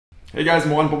Hey guys,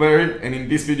 Mohan Poberi, and in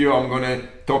this video I'm gonna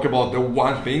talk about the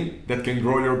one thing that can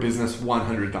grow your business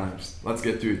 100 times. Let's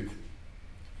get to it.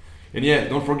 And yeah,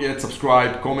 don't forget,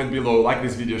 subscribe, comment below, like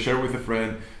this video, share with a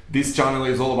friend. This channel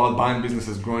is all about buying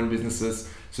businesses, growing businesses.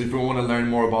 So if you want to learn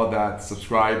more about that,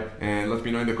 subscribe and let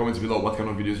me know in the comments below what kind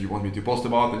of videos you want me to post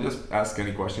about, and just ask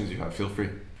any questions you have, feel free.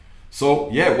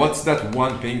 So yeah, what's that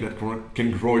one thing that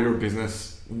can grow your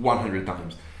business 100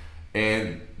 times?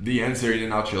 And the answer in a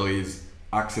nutshell is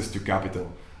access to capital.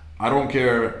 I don't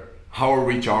care how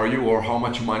rich are you or how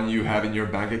much money you have in your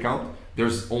bank account.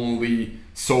 There's only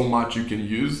so much you can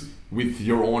use with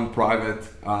your own private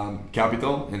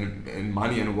capital and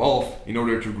money and wealth in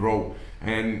order to grow.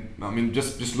 And I mean,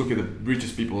 just look at the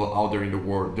richest people out there in the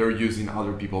world. They're using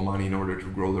other people's money in order to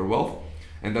grow their wealth.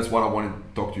 And that's what I want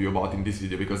to talk to you about in this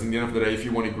video, because in the end of the day, if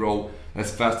you want to grow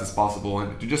as fast as possible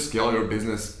and to just scale your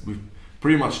business with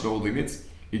pretty much no limits,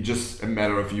 it's just a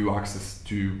matter of you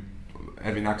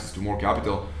having access to more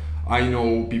capital. I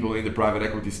know people in the private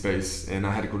equity space, and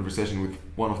I had a conversation with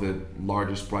one of the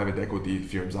largest private equity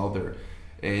firms out there,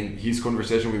 and his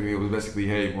conversation with me was basically,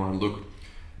 hey Mohan, look,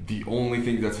 the only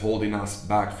thing that's holding us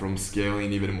back from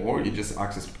scaling even more is just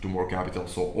access to more capital.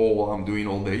 So all I'm doing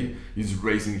all day is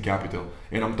raising capital,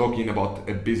 and I'm talking about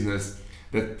a business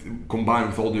that combined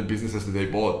with all the businesses that they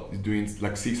bought is doing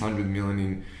like 600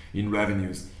 million in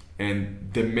revenues. And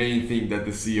the main thing that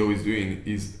the CEO is doing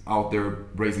is out there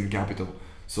raising capital.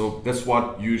 So that's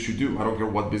what you should do. I don't care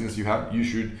what business you have, you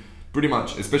should pretty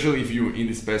much, especially if you're in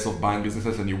the space of buying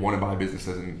businesses and you want to buy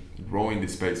businesses and grow in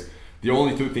this space, the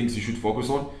only two things you should focus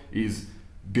on is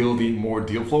building more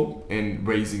deal flow and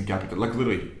raising capital. Like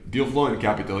literally, deal flow and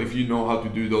capital. If you know how to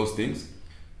do those things,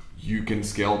 you can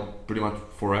scale pretty much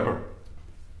forever.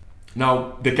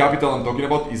 Now, the capital I'm talking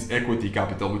about is equity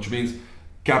capital, which means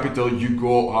capital you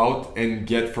go out and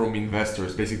get from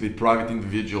investors, basically private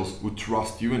individuals who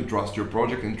trust you and trust your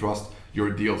project and trust your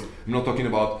deals. I'm not talking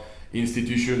about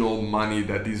institutional money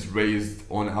that is raised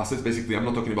on assets. Basically, I'm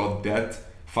not talking about debt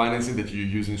financing that you're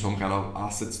using some kind of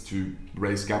assets to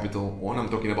raise capital on. I'm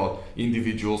talking about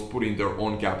individuals putting their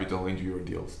own capital into your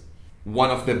deals. One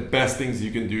of the best things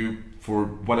you can do for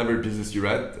whatever business you're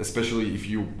at, especially if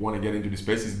you want to get into the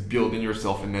space, is building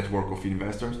yourself a network of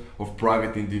investors, of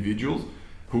private individuals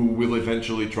who will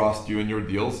eventually trust you and your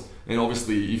deals. And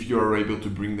obviously, if you are able to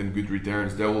bring them good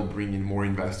returns, that will bring in more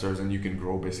investors and you can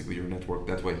grow basically your network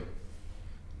that way.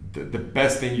 The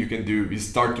best thing you can do is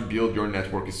start to build your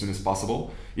network as soon as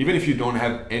possible. Even if you don't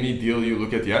have any deal you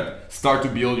look at yet, start to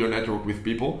build your network with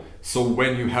people. So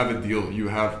when you have a deal, you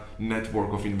have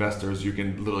network of investors you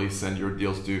can literally send your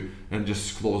deals to and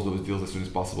just close those deals as soon as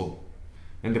possible.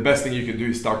 And the best thing you can do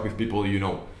is start with people you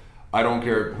know. I don't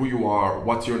care who you are,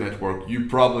 what's your network, you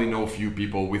probably know a few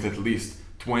people with at least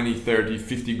 20, 30,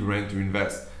 50 grand to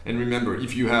invest. And remember,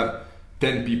 if you have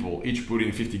 10 people each put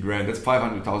in 50 grand, that's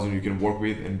 500,000 you can work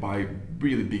with and buy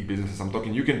really big businesses. I'm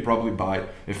talking, you can probably buy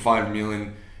a 5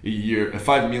 million a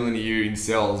year in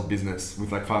sales business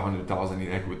with like 500,000 in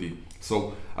equity.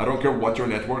 So I don't care what your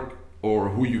network or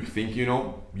who you think you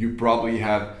know, you probably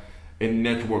have a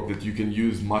network that you can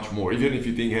use much more. Even if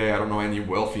you think, hey, I don't know any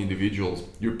wealthy individuals,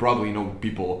 you probably know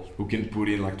people who can put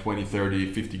in like 20,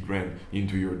 30, 50 grand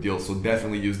into your deal. So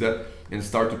definitely use that and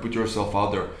start to put yourself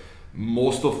out there.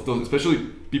 Most of those, especially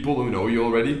people who know you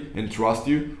already and trust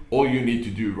you, all you need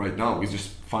to do right now is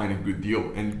just find a good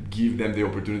deal and give them the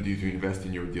opportunity to invest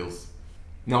in your deals.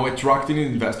 Now, attracting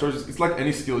investors, it's like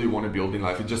any skill you want to build in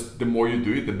life. It's just the more you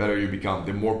do it, the better you become.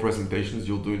 The more presentations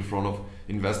you'll do in front of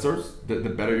investors, the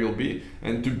better you'll be.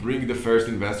 And to bring the first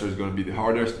investor is going to be the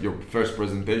hardest. Your first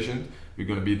presentation is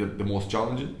going to be the most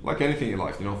challenging. Like anything in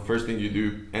life, you know, first thing you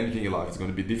do, anything in life is going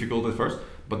to be difficult at first,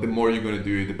 but the more you're going to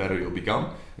do it, the better you'll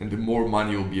become, and the more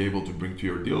money you'll be able to bring to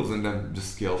your deals, and then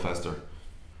just scale faster.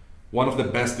 One of the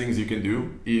best things you can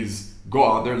do is go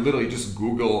out there, literally just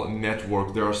Google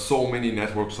network. There are so many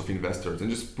networks of investors, and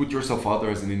just put yourself out there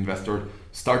as an investor.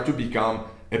 Start to become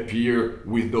a peer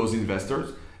with those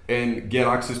investors and get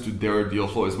access to their deal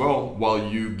flow as well, while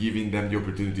you giving them the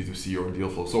opportunity to see your deal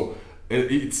flow. So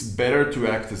it's better to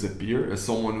act as a peer, as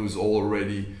someone who's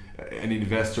already an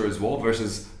investor as well,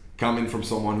 versus coming from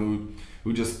someone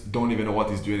who just don't even know what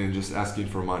he's doing and just asking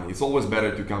for money. It's always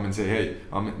better to come and say, hey,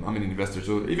 I'm an investor.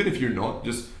 So even if you're not,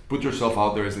 just put yourself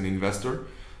out there as an investor.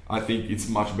 I think it's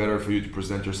much better for you to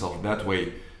present yourself that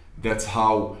way. That's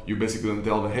how you basically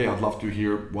tell them, hey, I'd love to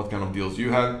hear what kind of deals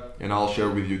you have, and I'll share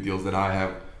with you deals that I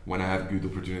have when I have good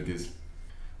opportunities.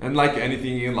 And like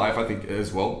anything in life, I think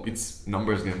as well, it's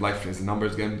numbers game. Life is a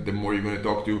numbers game. The more you're going to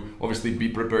talk to, obviously be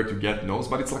prepared to get no's,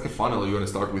 but it's like a funnel. You're going to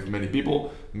start with many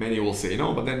people, many will say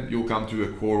no, but then you'll come to a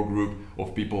core group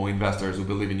of people, investors who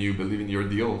believe in you, believe in your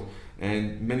deal.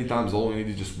 And many times all you need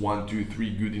is just 1, 2, 3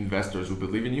 good investors who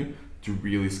believe in you to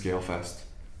really scale fast.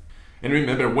 And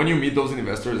remember, when you meet those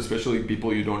investors, especially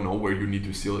people you don't know where you need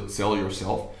to sell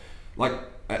yourself, like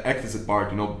act as a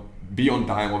part, be on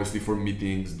time, obviously, for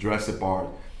meetings, dress a part,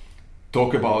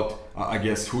 talk about, I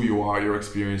guess, who you are, your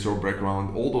experience, your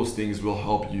background. All those things will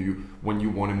help you when you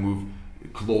want to move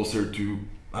closer to,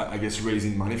 I guess,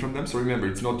 raising money from them. So remember,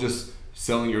 it's not just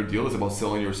selling your deal, it's about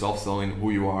selling yourself, selling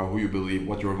who you are, who you believe,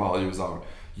 what your values are.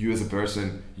 You as a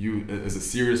person, you as a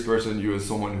serious person, you as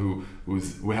someone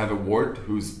who have a word,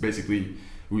 who's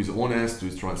honest,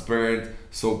 who's transparent.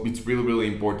 So it's really, really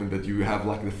important that you have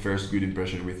like the first good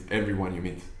impression with everyone you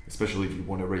meet, especially if you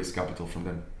want to raise capital from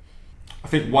them. I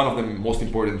think one of the most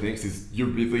important things is you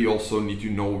really also need to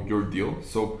know your deal.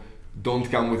 So don't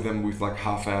come with them with like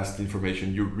half-assed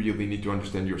information. You really need to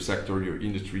understand your sector, your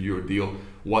industry, your deal,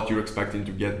 what you're expecting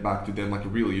to get back to them. Like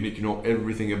really, you need to know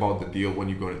everything about the deal when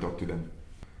you're going to talk to them.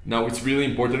 Now, it's really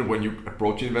important when you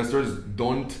approach investors,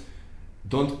 don't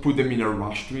put them in a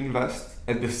rush to invest.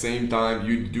 At the same time,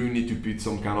 you do need to put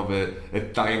some kind of a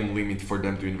time limit for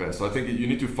them to invest. So I think you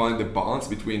need to find the balance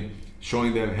between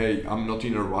showing them, hey, I'm not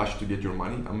in a rush to get your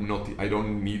money. I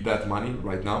don't need that money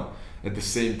right now. At the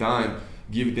same time,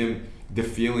 give them the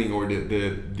feeling or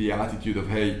the attitude of,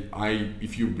 hey,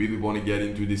 if you really want to get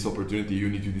into this opportunity, you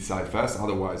need to decide fast.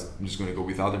 Otherwise, I'm just going to go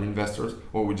with other investors,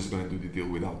 or we're just going to do the deal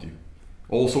without you.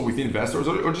 Also with investors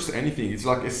or just anything, it's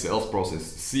like a sales process.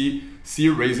 See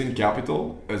raising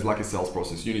capital as like a sales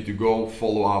process. You need to go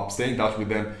follow up, stay in touch with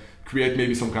them, create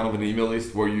maybe some kind of an email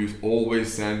list where you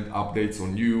always send updates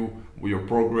on you, your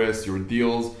progress, your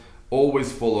deals. Always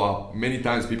follow up. Many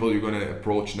times people you're going to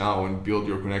approach now and build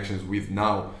your connections with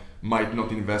now might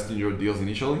not invest in your deals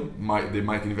initially. They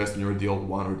might invest in your deal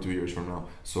 1 or 2 years from now.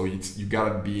 So you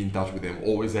gotta be in touch with them.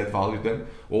 Always add value to them.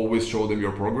 Always show them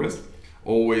your progress.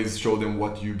 Always show them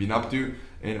what you've been up to,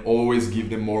 and always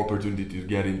give them more opportunity to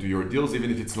get into your deals,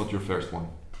 even if it's not your first one.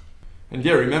 And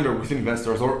yeah, remember, with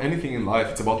investors or anything in life,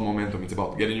 it's about momentum. It's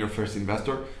about getting your first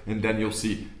investor, and then you'll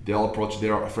see they'll approach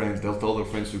their friends, they'll tell their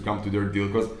friends to come to their deal.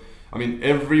 Because I mean,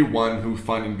 everyone who's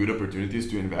finding good opportunities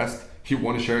to invest, he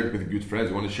want to share it with good friends.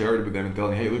 You want to share it with them and tell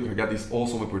them, hey, look, I got this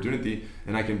awesome opportunity,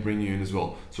 and I can bring you in as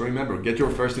well. So remember, get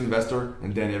your first investor,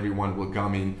 and then everyone will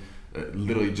come in.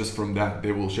 Literally just from that,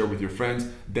 they will share with your friends.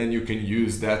 Then you can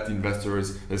use that investor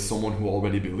as someone who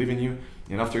already believe in you.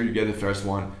 And after you get the first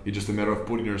one, it's just a matter of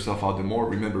putting yourself out there more.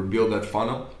 Remember, build that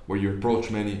funnel where you approach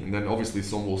many, and then obviously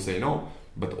some will say no,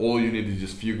 but all you need is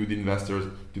just few good investors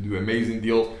to do amazing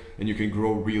deals, and you can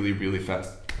grow really, really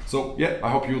fast. So yeah, I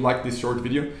hope you liked this short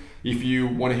video. If you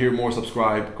want to hear more,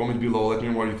 subscribe, comment below, let me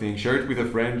know what you think, share it with a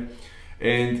friend.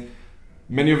 And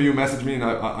many of you message me, and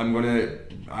I'm gonna,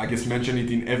 I guess, mention it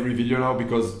in every video now,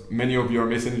 because many of you are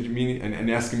messaging me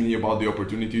and asking me about the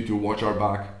opportunity to watch our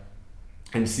back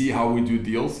and see how we do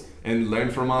deals and learn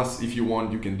from us. If you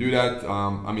want, you can do that.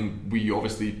 I mean, we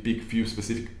obviously pick few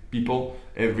specific people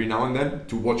every now and then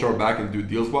to watch our back and do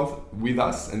deals with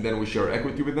us, and then we share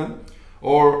equity with them.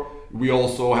 Or we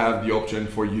also have the option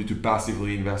for you to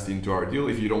passively invest into our deal.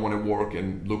 If you don't want to work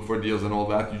and look for deals and all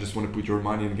that, you just want to put your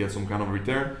money and get some kind of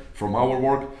return from our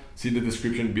work, see the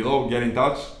description below, get in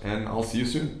touch, and I'll see you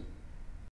soon.